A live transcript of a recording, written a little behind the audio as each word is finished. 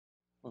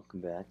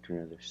Welcome back to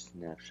another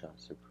Snapshot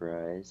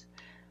surprise.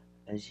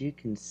 As you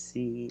can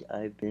see,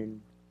 I've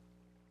been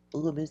a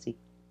little busy.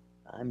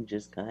 I'm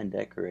just kind of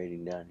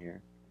decorating down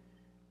here.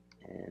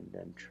 And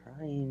I'm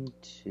trying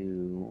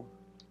to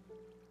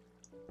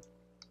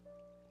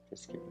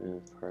just get rid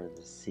of part of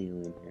the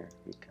ceiling here,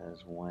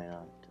 because why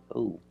not?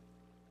 Oh.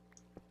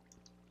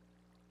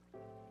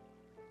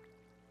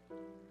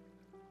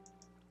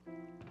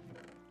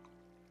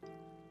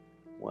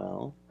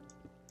 Well,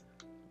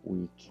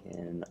 we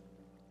can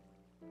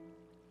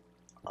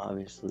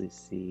obviously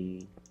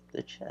see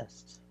the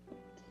chest.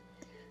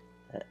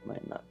 That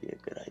might not be a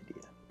good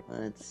idea.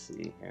 Let's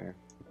see here.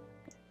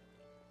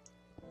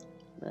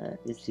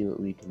 Let's see what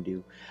we can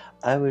do.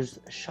 I was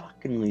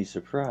shockingly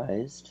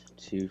surprised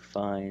to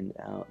find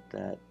out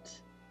that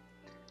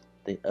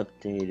they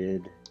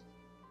updated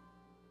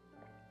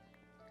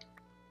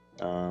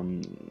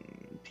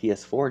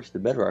PS4 to the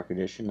Bedrock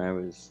Edition.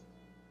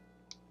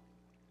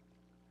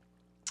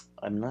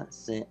 I'm not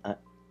saying,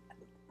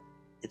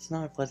 it's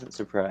not a pleasant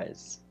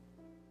surprise.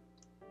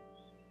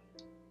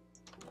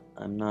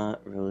 I'm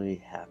not really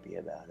happy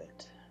about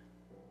it.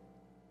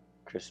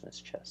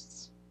 Christmas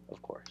chests,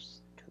 of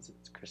course, because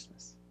it's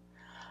Christmas.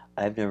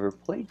 I've never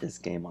played this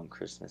game on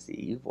Christmas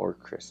Eve or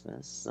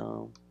Christmas,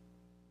 so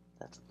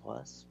that's a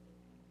plus.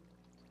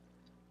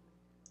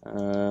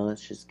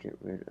 Let's just get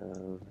rid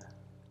of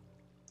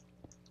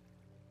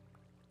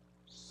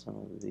some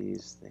of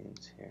these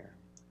things here,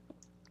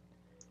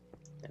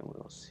 and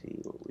we'll see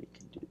what we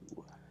can do.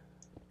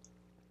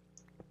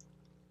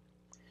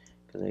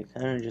 Because I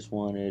kind of just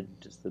wanted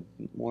just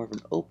more of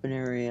an open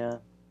area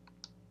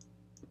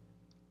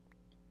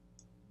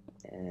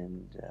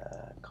and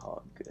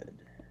call it good.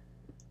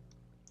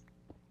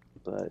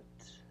 But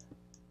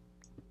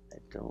I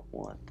don't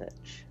want that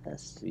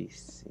chest to be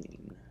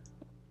seen.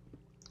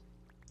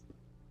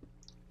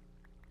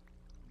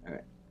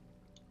 Alright,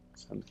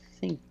 so I'm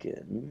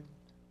thinking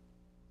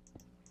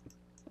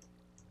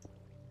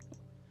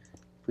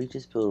if we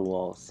just build a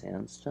wall of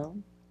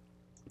sandstone,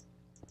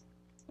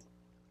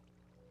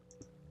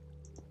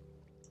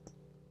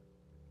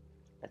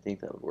 I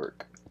think that would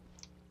work.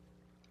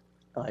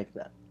 I like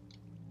that.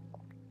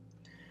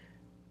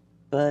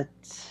 But,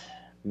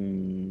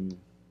 gotta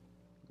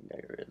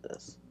get rid of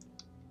this.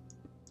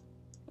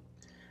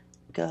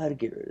 Gotta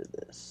get rid of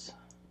this.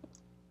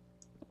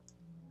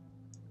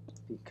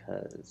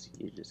 Because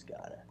you just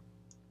gotta.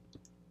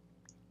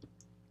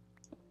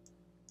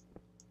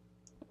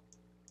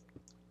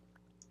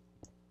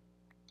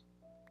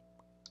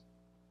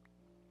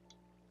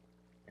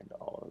 And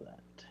all of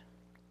that.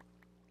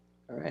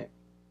 Alright.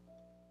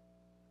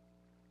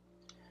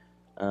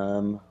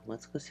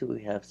 Let's go see what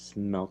we have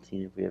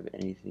smelting, if we have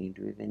anything.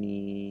 Do we have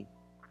any?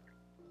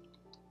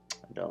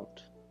 I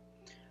don't.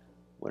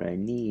 What I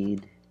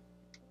need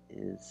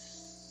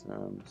is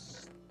some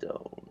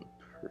stone.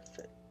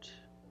 Perfect.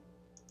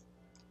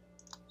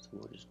 So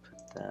we'll just put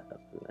that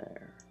up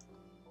there.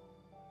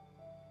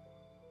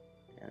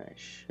 And I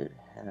should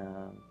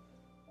have...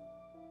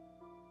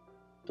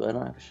 Do I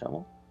not have a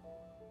shovel?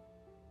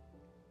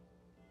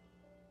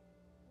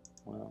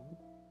 Well...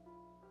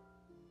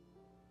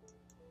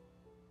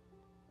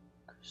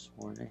 I could have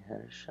sworn I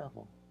had a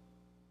shovel.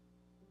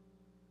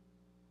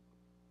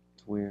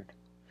 It's weird.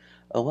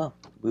 Oh well,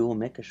 we will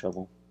make a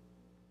shovel.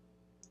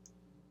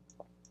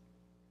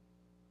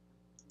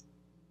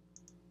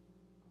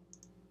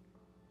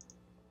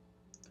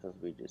 Because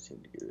we just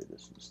need to get rid of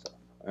some stuff.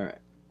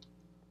 Alright.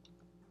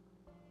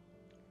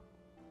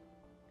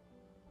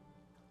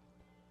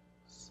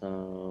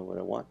 So what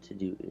I want to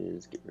do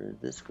is get rid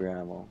of this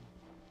gravel.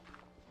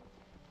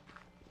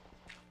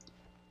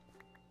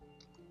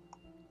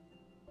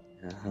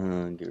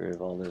 Get rid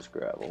of all this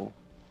gravel.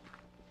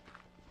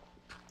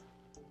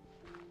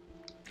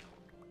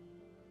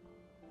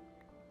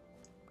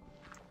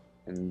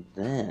 And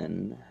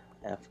then,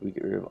 after we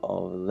get rid of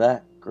all of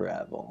that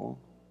gravel,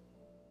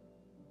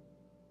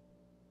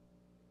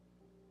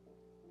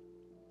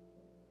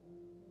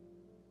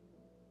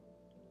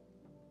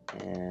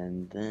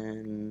 and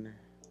then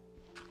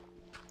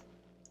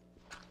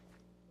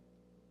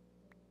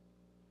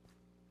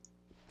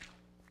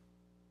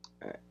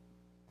alright,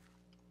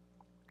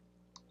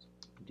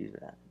 do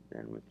that.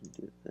 Then we can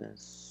do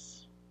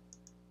this.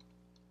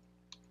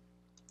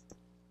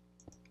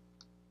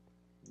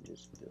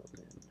 Just build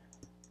in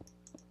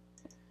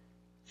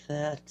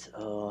that.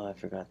 Oh, I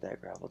forgot that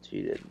gravel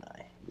too, didn't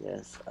I?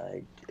 Yes,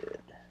 I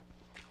did.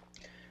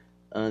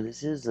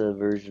 This is a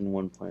version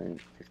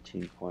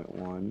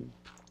 1.15.1.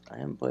 I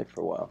haven't played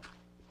for a while,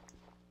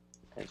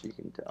 as you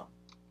can tell.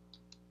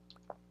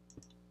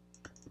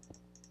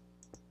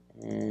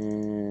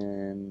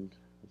 And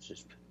let's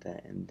just put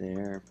that in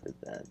there, put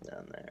that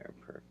down there,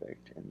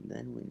 perfect. And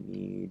then we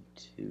need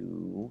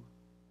to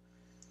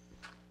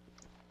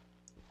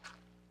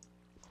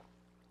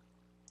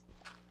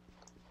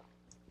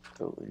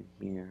go in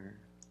here,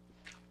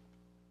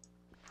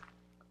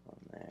 go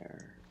in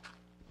there.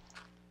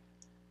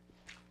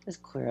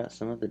 Just clear out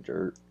some of the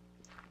dirt.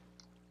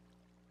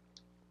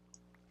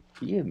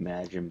 you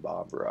imagine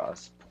Bob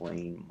Ross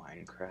playing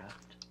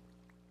Minecraft?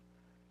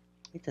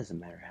 It doesn't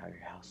matter how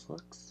your house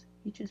looks.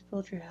 You just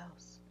build your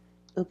house.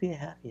 It'll be a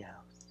happy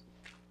house.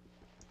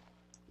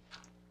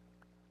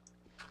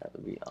 That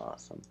would be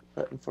awesome.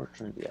 But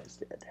unfortunately, the guy's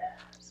dead.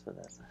 So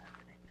that's not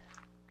happening.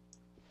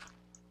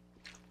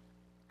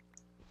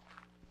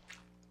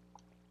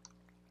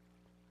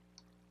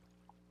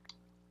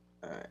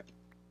 Alright.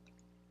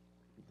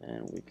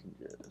 Then we can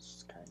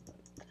just kind of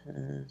like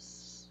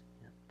this.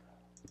 Yep.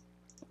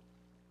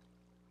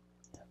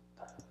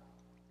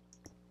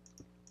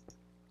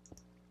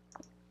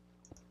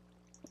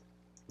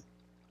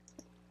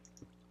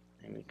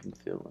 And we can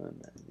fill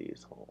in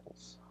these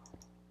holes.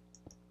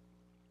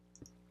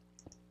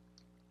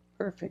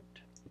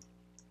 Perfect.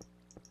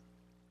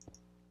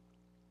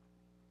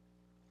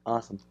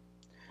 Awesome.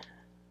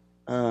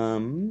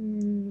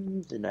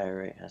 The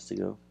diorite has to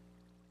go.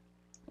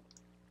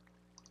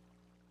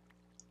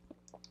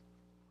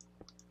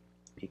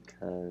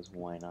 Because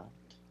why not?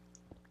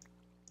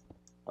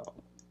 Oh,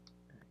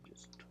 I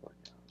just tore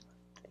down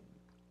the thing.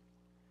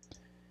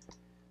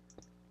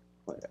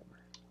 Whatever,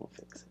 we'll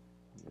fix it.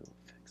 We'll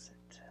fix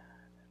it.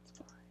 That's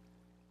fine.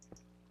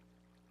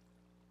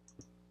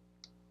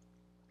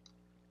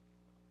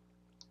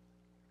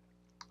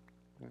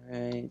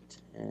 Alright,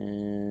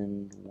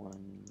 and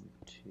 1,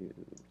 2,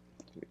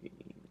 3,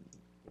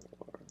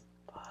 4,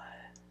 5.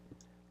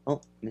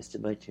 Oh, missed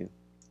it by 2.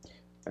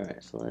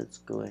 Alright, so let's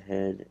go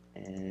ahead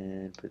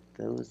and put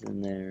those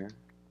in there.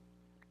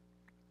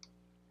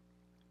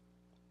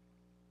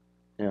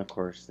 And of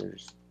course,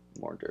 there's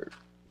more dirt.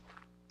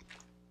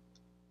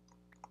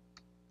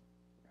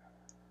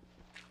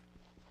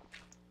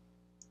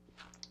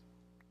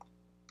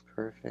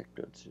 Perfect.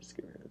 Let's just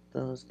get rid of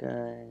those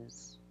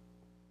guys.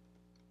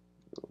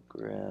 We'll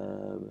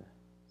grab,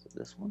 is it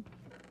this one?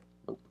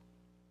 Nope.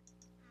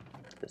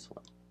 This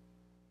one.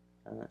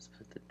 And let's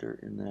put the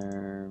dirt in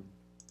there.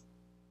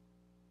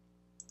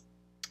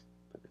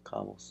 Put the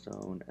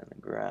cobblestone and the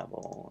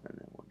gravel, and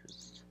then we'll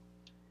just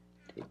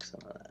take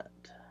some of that.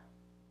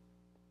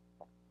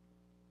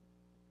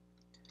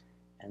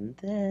 And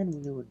then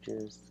we will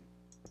just,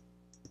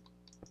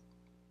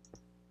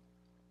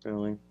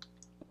 really,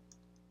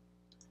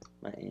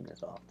 my aim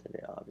is off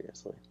today,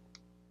 obviously.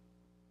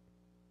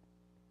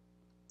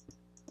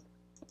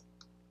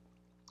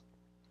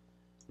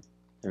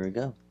 There we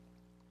go.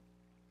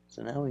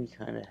 So now we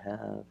kind of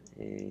have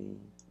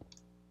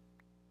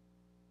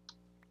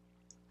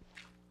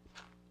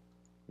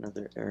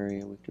another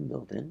area we can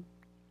build in.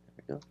 There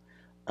we go.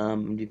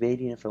 I'm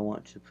debating if I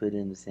want to put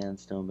in the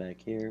sandstone back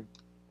here.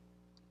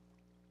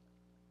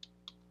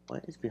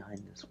 What is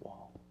behind this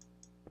wall?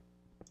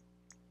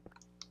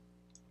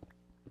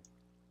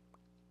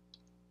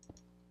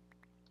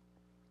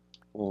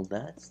 Well,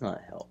 that's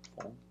not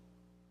helpful.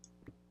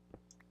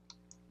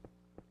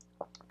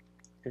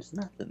 There's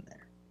nothing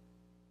there.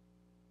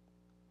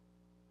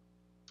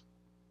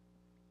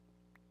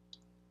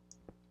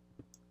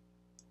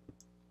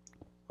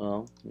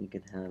 Well, we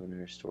could have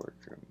another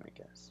storage room, I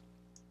guess.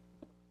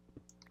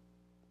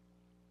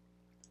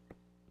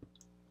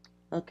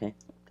 Okay,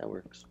 that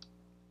works.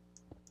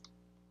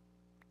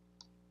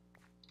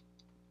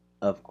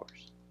 Of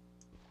course.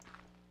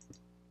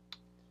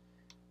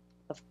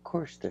 Of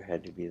course there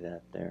had to be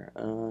that there.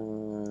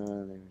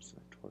 There's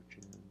my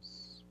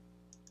torches.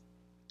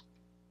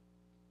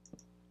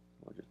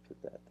 We'll just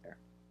put that there.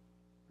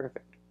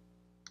 Perfect.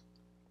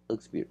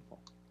 Looks beautiful.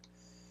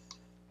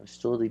 I'm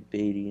still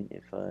debating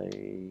if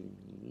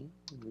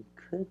we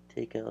could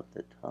take out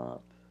the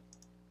top.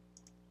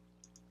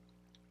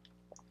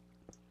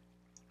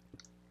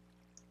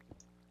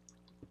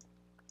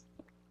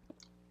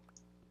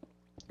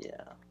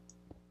 Yeah.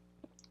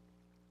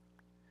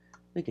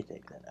 We could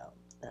take that out.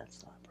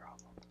 That's not a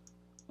problem.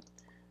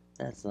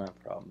 That's not a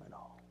problem at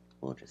all.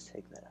 We'll just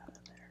take that out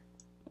of there.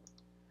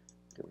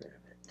 Get rid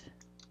of it.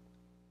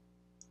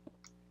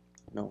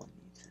 No one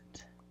needs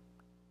it.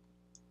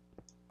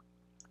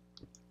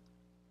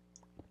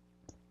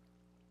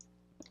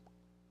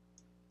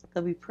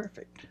 That'll be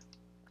perfect.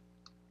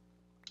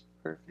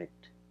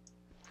 Perfect.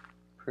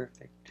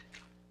 Perfect.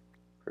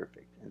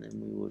 Perfect. And then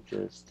we will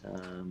just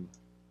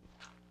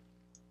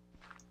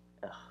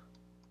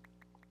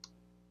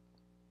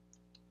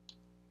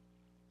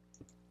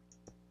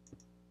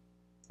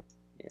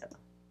yeah,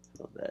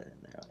 fill that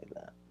in there like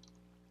that.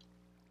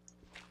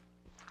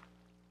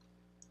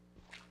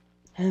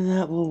 And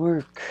that will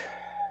work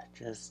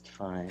just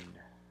fine.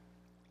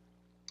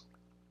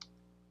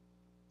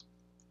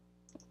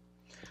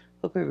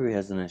 Hope everybody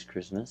has a nice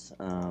Christmas.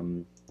 I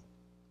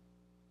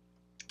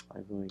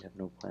really have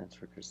no plans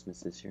for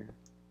Christmas this year.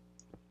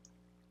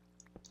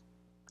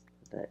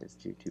 But that is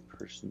due to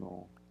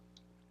personal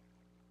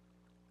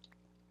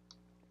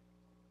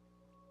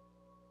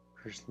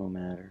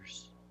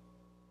matters,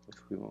 which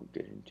we won't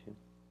get into.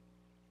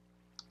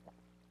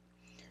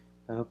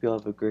 I hope you all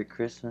have a great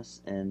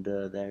Christmas, and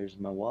there's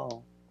my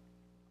wall.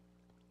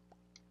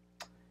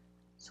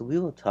 So we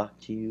will talk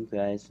to you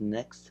guys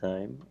next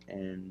time,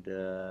 and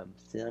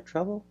stay out of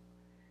trouble.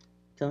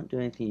 don't do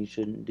anything you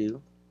shouldn't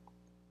do,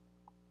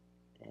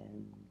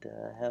 and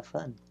have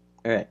fun.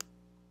 Alright.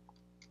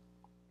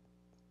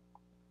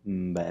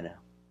 Bye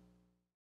now.